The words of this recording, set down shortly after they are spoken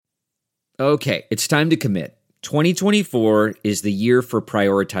Okay, it's time to commit. 2024 is the year for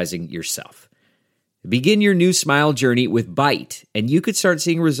prioritizing yourself. Begin your new smile journey with Byte, and you could start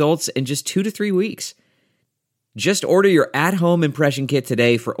seeing results in just 2 to 3 weeks. Just order your at-home impression kit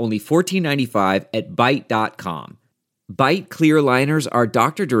today for only $14.95 at Byte.com. Byte clear liners are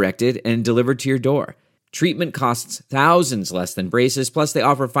doctor-directed and delivered to your door. Treatment costs thousands less than braces, plus they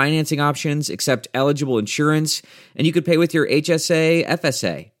offer financing options, accept eligible insurance, and you could pay with your HSA,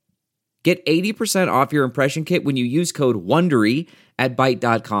 FSA. Get 80% off your impression kit when you use code WONDERY at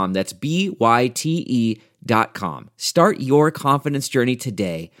Byte.com. That's BYTE.com. Start your confidence journey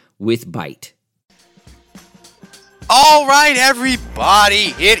today with Byte. All right,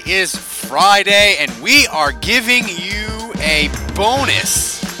 everybody, it is Friday, and we are giving you a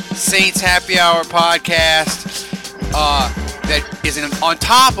bonus Saints Happy Hour podcast that is on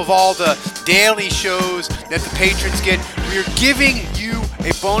top of all the daily shows that the patrons get. We are giving you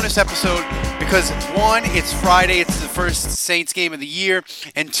a bonus episode because, one, it's Friday, it's the first Saints game of the year,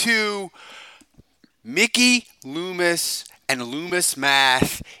 and two, Mickey Loomis and Loomis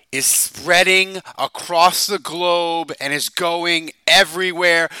Math is spreading across the globe and is going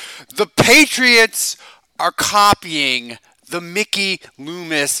everywhere. The Patriots are copying the Mickey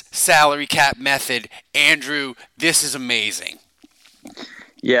Loomis salary cap method. Andrew, this is amazing.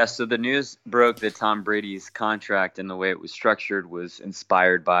 Yeah, so the news broke that Tom Brady's contract and the way it was structured was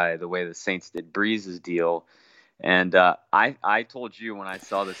inspired by the way the Saints did Breeze's deal. And I told you when I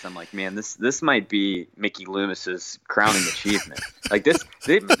saw this, I'm like, man, this might be Mickey Loomis's crowning achievement. Like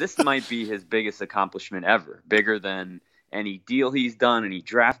this might be his biggest accomplishment ever, bigger than any deal he's done, any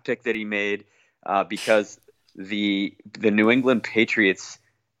draft pick that he made, because the New England Patriots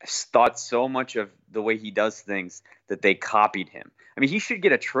thought so much of the way he does things that they copied him. I mean, he should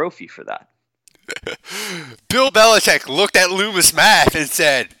get a trophy for that. Bill Belichick looked at Loomis Math and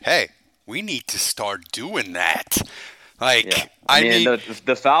said, hey, we need to start doing that. Like, yeah. I mean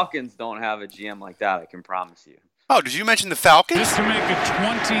the Falcons don't have a GM like that, I can promise you. Oh, did you mention the Falcons? Just to make it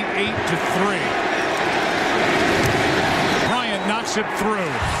 28-3. Bryant knocks it through.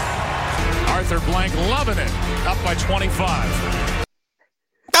 Arthur Blank loving it. Up by 25.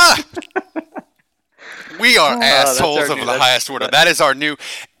 Ah! We are assholes of the highest order. That is our new.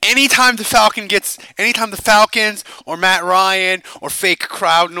 Anytime the Falcons or Matt Ryan or fake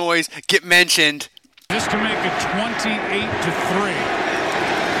crowd noise get mentioned. Just to make it 28-3.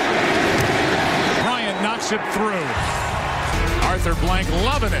 Bryant knocks it through. Arthur Blank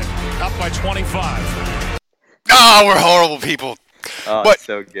loving it. Up by 25. Oh, we're horrible people. Oh, but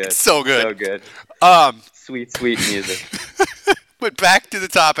so good. So good. So good. Sweet, sweet music. But back to the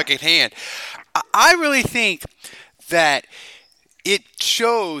topic at hand. I really think that it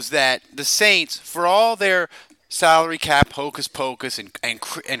shows that the Saints, for all their salary cap hocus pocus and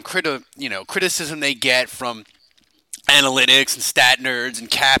criticism they get from analytics and stat nerds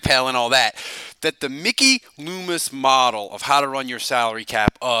and cap hell and all that, that the Mickey Loomis model of how to run your salary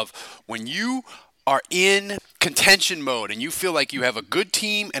cap, of when you are in contention mode and you feel like you have a good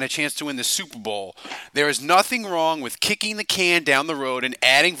team and a chance to win the Super Bowl, there is nothing wrong with kicking the can down the road and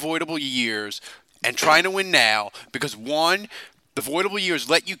adding voidable years and trying to win now, because one, the voidable years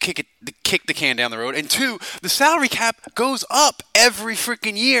let you kick the can down the road, and two, the salary cap goes up every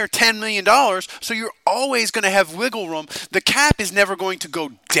freaking year, $10 million, so you're always going to have wiggle room. The cap is never going to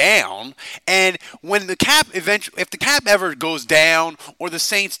go down, and when the cap if the cap ever goes down or the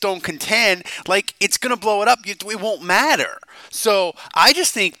Saints don't contend, like, it's going to blow it up. It won't matter. So I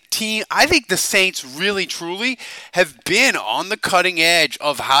think the Saints really truly have been on the cutting edge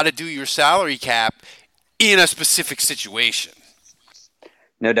of how to do your salary cap in a specific situation.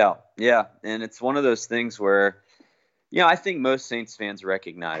 No doubt. Yeah. And it's one of those things where, I think most Saints fans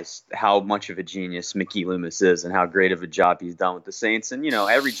recognize how much of a genius Mickey Loomis is and how great of a job he's done with the Saints. And,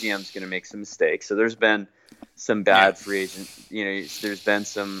 every GM's going to make some mistakes. So there's been some bad free agent, there's been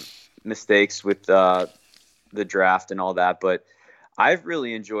some mistakes with the draft and all that. But I've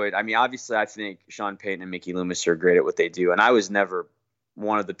really enjoyed, obviously I think Sean Payton and Mickey Loomis are great at what they do. And I was never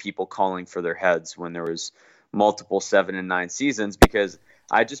one of the people calling for their heads when there was multiple 7 and 9 seasons, because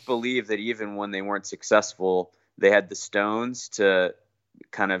I just believe that even when they weren't successful, they had the stones to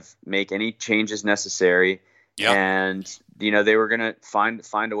kind of make any changes necessary. Yep. And, they were going to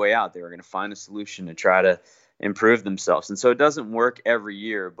find a way out. They were going to find a solution to try to improve themselves. And so it doesn't work every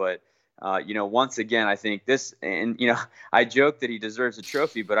year. But, once again, I think this, and, I joke that he deserves a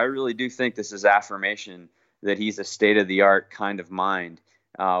trophy, but I really do think this is affirmation that he's a state-of-the-art kind of mind.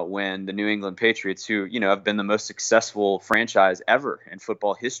 When the New England Patriots, who, have been the most successful franchise ever in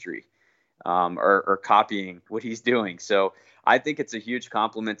football history, are copying what he's doing. So I think it's a huge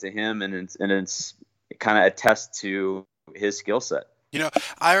compliment to him, and it's kind of attests to his skill set.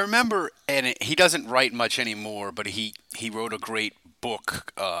 I remember, and he doesn't write much anymore, but he wrote a great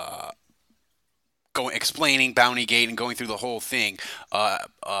book explaining Bountygate and going through the whole thing.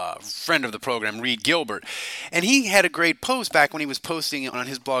 Friend of the program, Reed Gilbert, and he had a great post back when he was posting on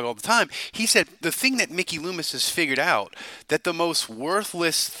his blog all the time. He said the thing that Mickey Loomis has figured out, that the most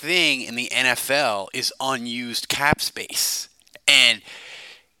worthless thing in the NFL is unused cap space, and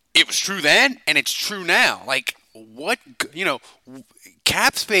it was true then, and it's true now. Like,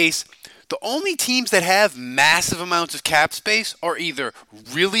 cap space, the only teams that have massive amounts of cap space are either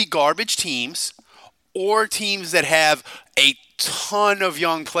really garbage teams or teams that have a ton of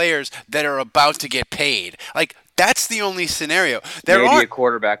young players that are about to get paid. Like, that's the only scenario. Maybe a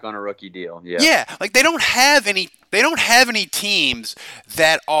quarterback on a rookie deal. Yeah, like they don't have any teams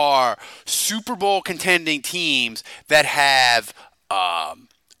that are Super Bowl contending teams that have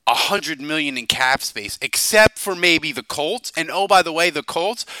 $100 million in cap space, except for maybe the Colts. And oh, by the way, the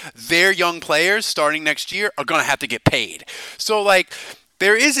Colts, their young players starting next year are going to have to get paid. So like,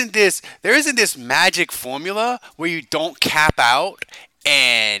 there isn't this magic formula where you don't cap out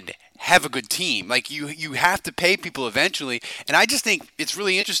and have a good team. Like, you have to pay people eventually. And I just think it's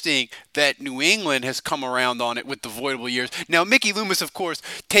really interesting that New England has come around on it with the voidable years. Now, Mickey Loomis, of course,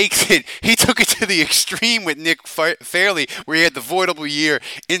 he took it to the extreme with Nick Fairley, where he had the voidable year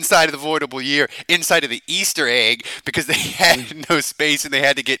inside of the voidable year, inside of the Easter egg, because they had no space and they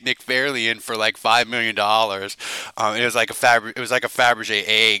had to get Nick Fairley in for like $5 million. It was like a Fabergé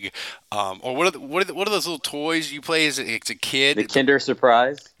egg. Or what are those little toys you play as a kid? The Kinder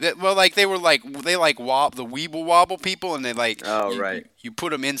Surprise. The Weeble Wobble people, and they like. Oh, right. You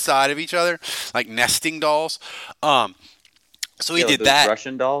put them inside of each other, like nesting dolls. So he did those that.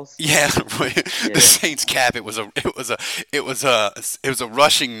 Russian dolls. Yeah, the Saints cap. It was a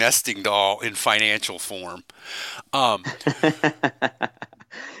Russian nesting doll in financial form. But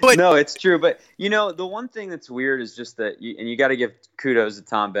no, it's true. But the one thing that's weird is just that, you got to give kudos to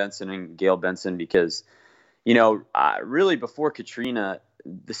Tom Benson and Gail Benson, because, really before Katrina,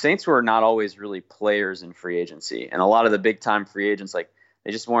 the Saints were not always really players in free agency, and a lot of the big time free agents, like,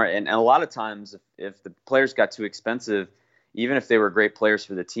 they just weren't. And a lot of times, if the players got too expensive, even if they were great players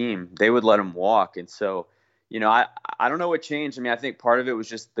for the team, they would let them walk. And so, I don't know what changed. I mean, I think part of it was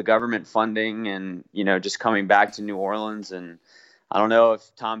just the government funding and, just coming back to New Orleans. And I don't know if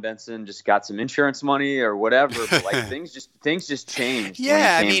Tom Benson just got some insurance money or whatever, but like things just changed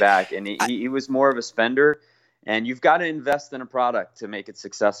when he came back, and he was more of a spender. And you've got to invest in a product to make it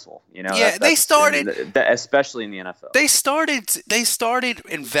successful. They started, especially in the NFL. They started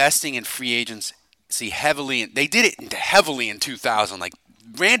investing in free agency heavily. They did it heavily in 2000. Like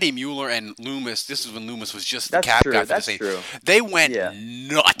Randy Mueller and Loomis. This is when Loomis was just the cap guy for the Saints. True. They went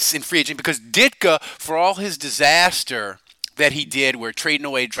nuts in free agency because Ditka, for all his disaster that he did, where trading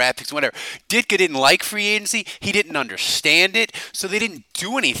away draft picks and whatever, Ditka didn't like free agency. He didn't understand it, so they didn't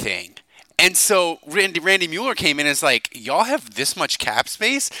do anything. And so Randy Mueller came in and is like, y'all have this much cap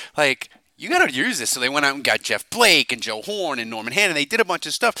space? Like, you got to use this. So they went out and got Jeff Blake and Joe Horn and Norman Hannon. They did a bunch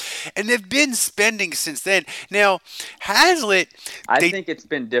of stuff. And they've been spending since then. Now, Hazlitt... I think it's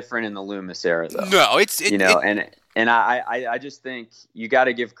been different in the Loomis era, though. No, and I just think you got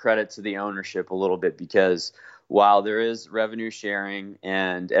to give credit to the ownership a little bit, because while there is revenue sharing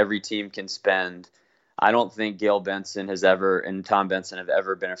and every team can spend, I don't think Gail Benson and Tom Benson have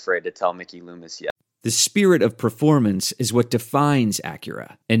ever been afraid to tell Mickey Loomis yet. The spirit of performance is what defines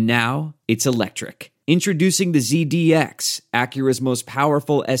Acura, and now it's electric. Introducing the ZDX, Acura's most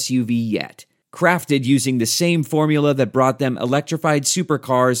powerful SUV yet. Crafted using the same formula that brought them electrified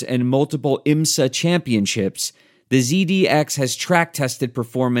supercars and multiple IMSA championships, the ZDX has track-tested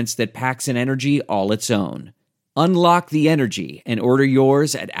performance that packs an energy all its own. Unlock the energy and order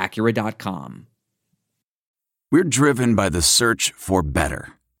yours at Acura.com. We're driven by the search for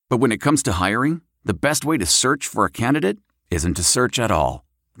better. But when it comes to hiring, the best way to search for a candidate isn't to search at all.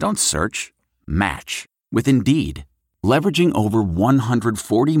 Don't search. Match. With Indeed. Leveraging over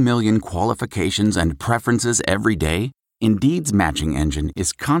 140 million qualifications and preferences every day, Indeed's matching engine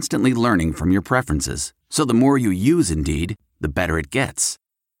is constantly learning from your preferences. So the more you use Indeed, the better it gets.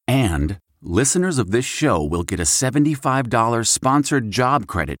 And listeners of this show will get a $75 sponsored job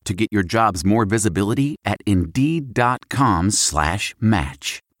credit to get your jobs more visibility at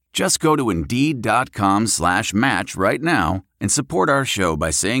Indeed.com/match. Just go to Indeed.com/match right now and support our show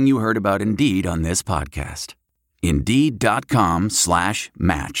by saying you heard about Indeed on this podcast.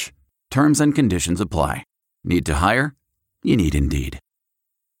 Indeed.com/match. Terms and conditions apply. Need to hire? You need Indeed.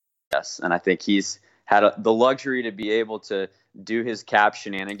 Yes, and I think he's had the luxury to be able to do his cap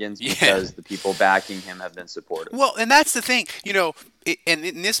shenanigans because the people backing him have been supportive. Well, and that's the thing, and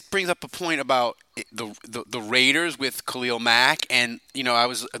this brings up a point about the Raiders with Khalil Mack, and I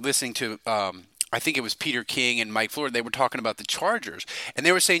was listening to I think it was Peter King and Mike Floyd. They were talking about the Chargers, and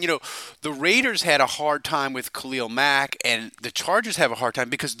they were saying, the Raiders had a hard time with Khalil Mack, and the Chargers have a hard time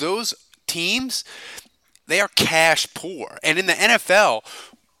because those teams, they are cash poor. And in the NFL,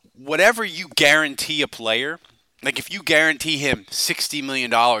 whatever you guarantee a player, like if you guarantee him $60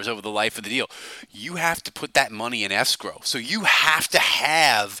 million over the life of the deal, you have to put that money in escrow. So you have to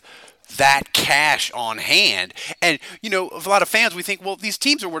have that cash on hand. And, a lot of fans, we think, well, these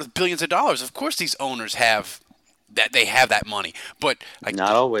teams are worth billions of dollars. Of course these owners have that. They have that money. But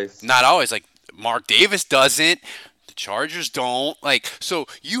not always. Not always. Like Mark Davis doesn't. The Chargers don't. So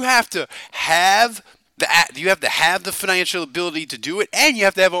you have to have the financial ability to do it, and you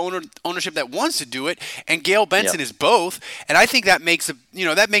have to have ownership that wants to do it. And Gail Benson is both, and I think that makes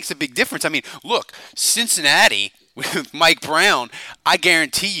a big difference. I mean, look, Cincinnati with Mike Brown, I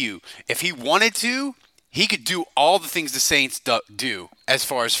guarantee you, if he wanted to, he could do all the things the Saints do as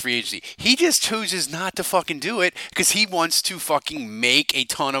far as free agency. He just chooses not to fucking do it because he wants to fucking make a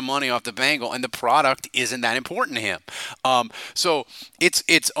ton of money off the Bengal, and the product isn't that important to him. So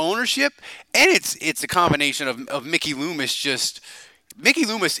it's ownership, and it's a combination of Mickey Loomis. Mickey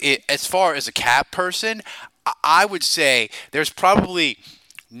Loomis, as far as a cap person, I would say there's probably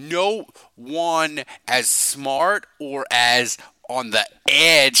no one as smart or as on the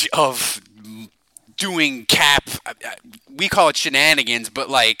edge of doing cap, we call it shenanigans, but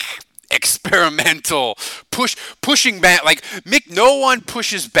experimental pushing back. No one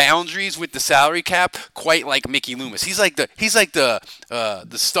pushes boundaries with the salary cap quite like Mickey Loomis. He's like the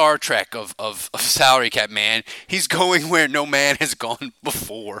Star Trek of salary cap, man. He's going where no man has gone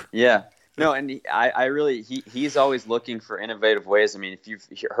before. Yeah. No, and he's always looking for innovative ways. I mean, if you've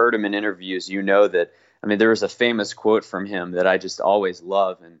heard him in interviews, that, there was a famous quote from him that I just always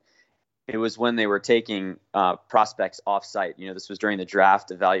love. And it was when they were taking prospects off-site. This was during the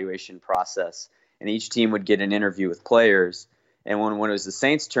draft evaluation process, and each team would get an interview with players. And when it was the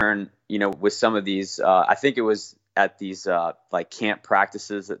Saints' turn, with some of these, I think it was at these camp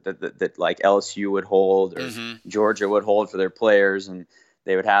practices that LSU would hold or Georgia would hold for their players, and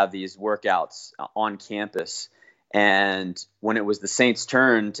they would have these workouts on campus. And when it was the Saints'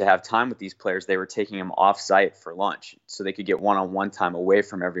 turn to have time with these players, they were taking them off-site for lunch so they could get one-on-one time away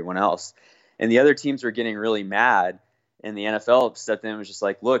from everyone else. And the other teams were getting really mad, and the NFL stepped in and was just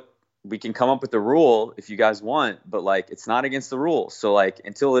like, look, we can come up with a rule if you guys want, but it's not against the rules. So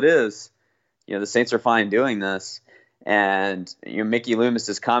until it is, the Saints are fine doing this. And Mickey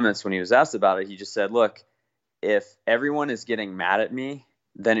Loomis's comments when he was asked about it, he just said, look, if everyone is getting mad at me,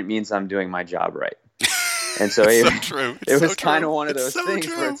 then it means I'm doing my job right. And so it was kind of one of those things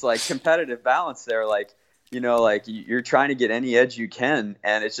where it's competitive balance there. You're trying to get any edge you can.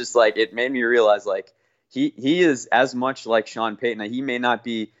 And it's just it made me realize he is as much like Sean Payton. He may not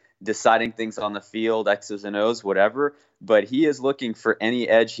be deciding things on the field, X's and O's, whatever, but he is looking for any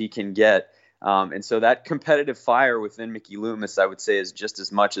edge he can get. And so that competitive fire within Mickey Loomis, I would say, is just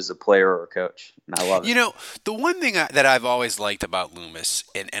as much as a player or a coach. And I love it. The one thing that I've always liked about Loomis,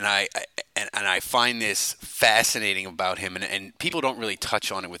 and I find this fascinating about him, and people don't really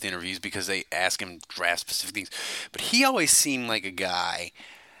touch on it with interviews because they ask him draft-specific things, but he always seemed like a guy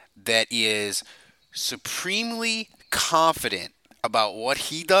that is supremely confident about what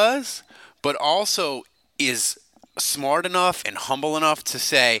he does, but also is smart enough and humble enough to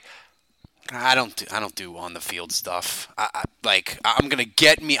say, I don't do on the field stuff. I'm gonna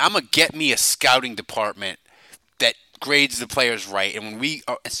get me a scouting department that grades the players right. And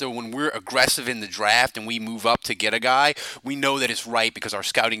when we're aggressive in the draft and we move up to get a guy, we know that it's right because our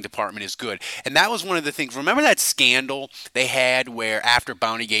scouting department is good. And that was one of the things. Remember that scandal they had where after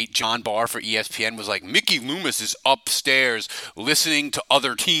Bountygate, John Barr for ESPN was like, Mickey Loomis is upstairs listening to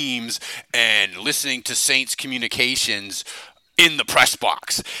other teams and listening to Saints communications in the press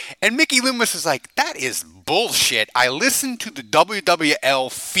box. And Mickey Loomis is like, that is bullshit. I listen to the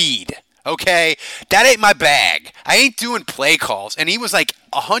WWL feed. Okay? That ain't my bag. I ain't doing play calls. And he was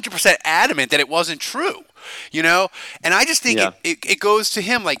 100% adamant that it wasn't true. And I just think it goes to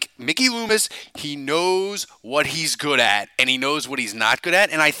him. Mickey Loomis, he knows what he's good at and he knows what he's not good at.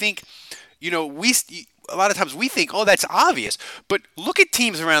 And I think, a lot of times we think, oh, that's obvious. But look at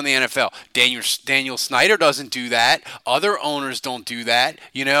teams around the NFL. Daniel Snyder doesn't do that. Other owners don't do that.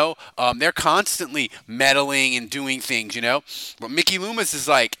 They're constantly meddling and doing things, But Mickey Loomis is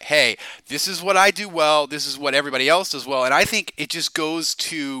like, hey, this is what I do well. This is what everybody else does well. And I think it just goes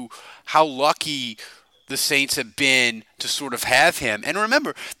to how lucky the Saints have been to sort of have him. And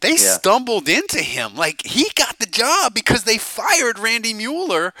remember, they stumbled into him. Like, he got the job because they fired Randy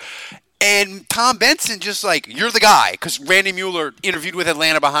Mueller. And Tom Benson just like, you're the guy, because Randy Mueller interviewed with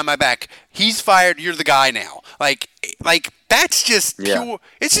Atlanta behind my back. He's fired. You're the guy now. Like that's just pure.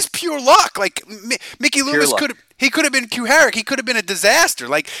 It's just pure luck. Like Mickey Loomis could have been Q Herrick. He could have been a disaster.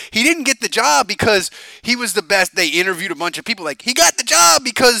 Like, he didn't get the job because he was the best. They interviewed a bunch of people. Like, he got the job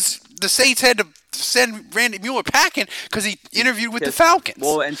because the Saints had to send Randy Mueller packing because he interviewed with the Falcons.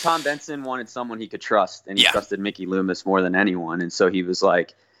 Well, and Tom Benson wanted someone he could trust, and he trusted Mickey Loomis more than anyone. And so he was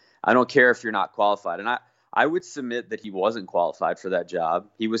like, I don't care if you're not qualified. And I would submit that he wasn't qualified for that job.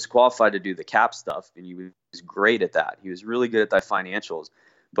 He was qualified to do the cap stuff, and he was great at that. He was really good at the financials.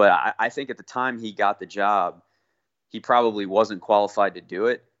 But I think at the time he got the job, he probably wasn't qualified to do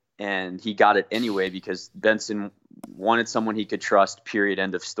it, and he got it anyway because Benson wanted someone he could trust, period,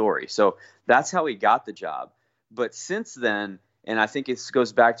 end of story. So that's how he got the job. But since then, and I think it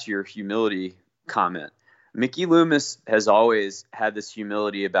goes back to your humility comment, Mickey Loomis has always had this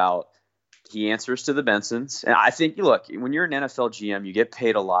humility about he answers to the Bensons. And I think, look, when you're an NFL GM, you get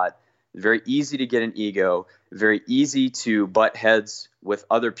paid a lot. Very easy to get an ego. Very easy to butt heads with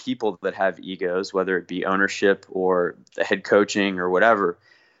other people that have egos, whether it be ownership or the head coaching or whatever.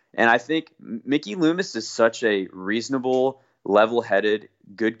 And I think Mickey Loomis is such a reasonable, level-headed,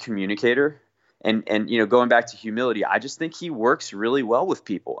 good communicator. And going back to humility, I just think he works really well with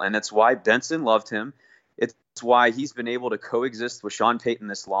people. And that's why Benson loved him. It's why he's been able to coexist with Sean Payton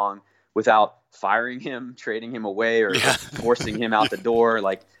this long without firing him, trading him away, or forcing him out the door.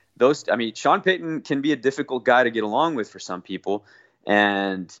 Like Sean Payton can be a difficult guy to get along with for some people,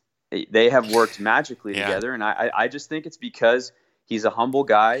 and they have worked magically together. And I just think it's because he's a humble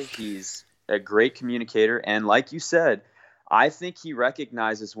guy. He's a great communicator. And like you said, I think he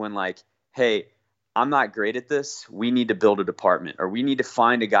recognizes when, like, hey, I'm not great at this. We need to build a department, or we need to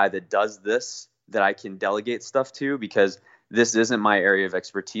find a guy that does this that I can delegate stuff to, because this isn't my area of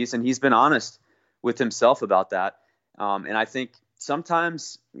expertise. And he's been honest with himself about that. And I think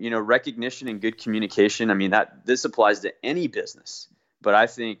sometimes, recognition and good communication, this applies to any business, but I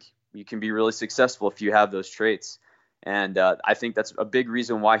think you can be really successful if you have those traits. And I think that's a big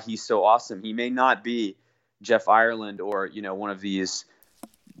reason why he's so awesome. He may not be Jeff Ireland or, one of these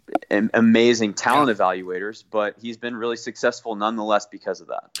amazing talent evaluators, but he's been really successful nonetheless because of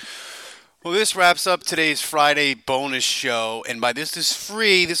that. Well, this wraps up today's Friday bonus show. And by this is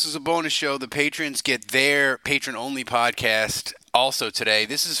free. This is a bonus show. The patrons get their patron-only podcast also today.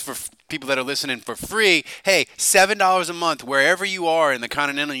 This is for people that are listening for free. Hey, $7 a month, wherever you are in the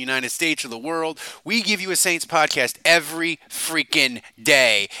continental United States or the world. We give you a Saints podcast every freaking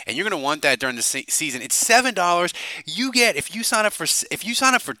day, and you're going to want that during the season. It's $7. You get, if you sign up for at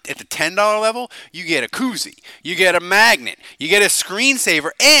the $10 level, you get a koozie, you get a magnet, you get a screensaver,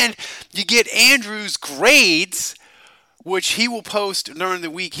 and you get Andrew's grades, which he will post during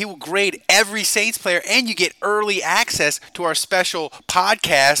the week. He will grade every Saints player, and you get early access to our special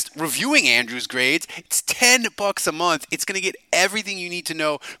podcast reviewing Andrew's grades. It's $10 a month. It's going to get everything you need to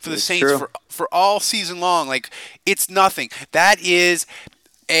know for the Saints for all season long. Like, it's nothing. That is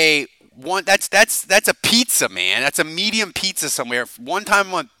that's a pizza, man. That's a medium pizza somewhere. One time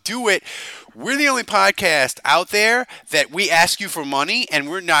a month. Do it. We're the only podcast out there that we ask you for money, and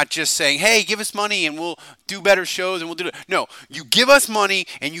we're not just saying, hey, give us money and we'll do better shows and we'll do it. No, you give us money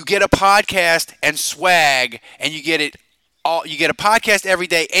and you get a podcast and swag, and you get it all. You get a podcast every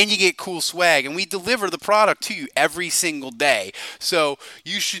day and you get cool swag, and we deliver the product to you every single day. So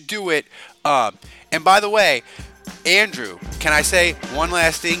you should do it. And by the way, Andrew, can I say one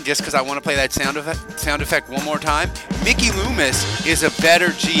last thing just because I want to play that sound effect one more time? Mickey Loomis is a better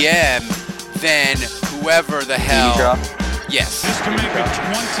GM than whoever the hell. Yes. Just to make it 28-3.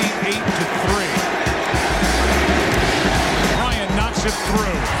 Bryant knocks it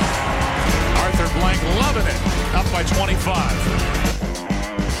through. Arthur Blank loving it. Up by 25.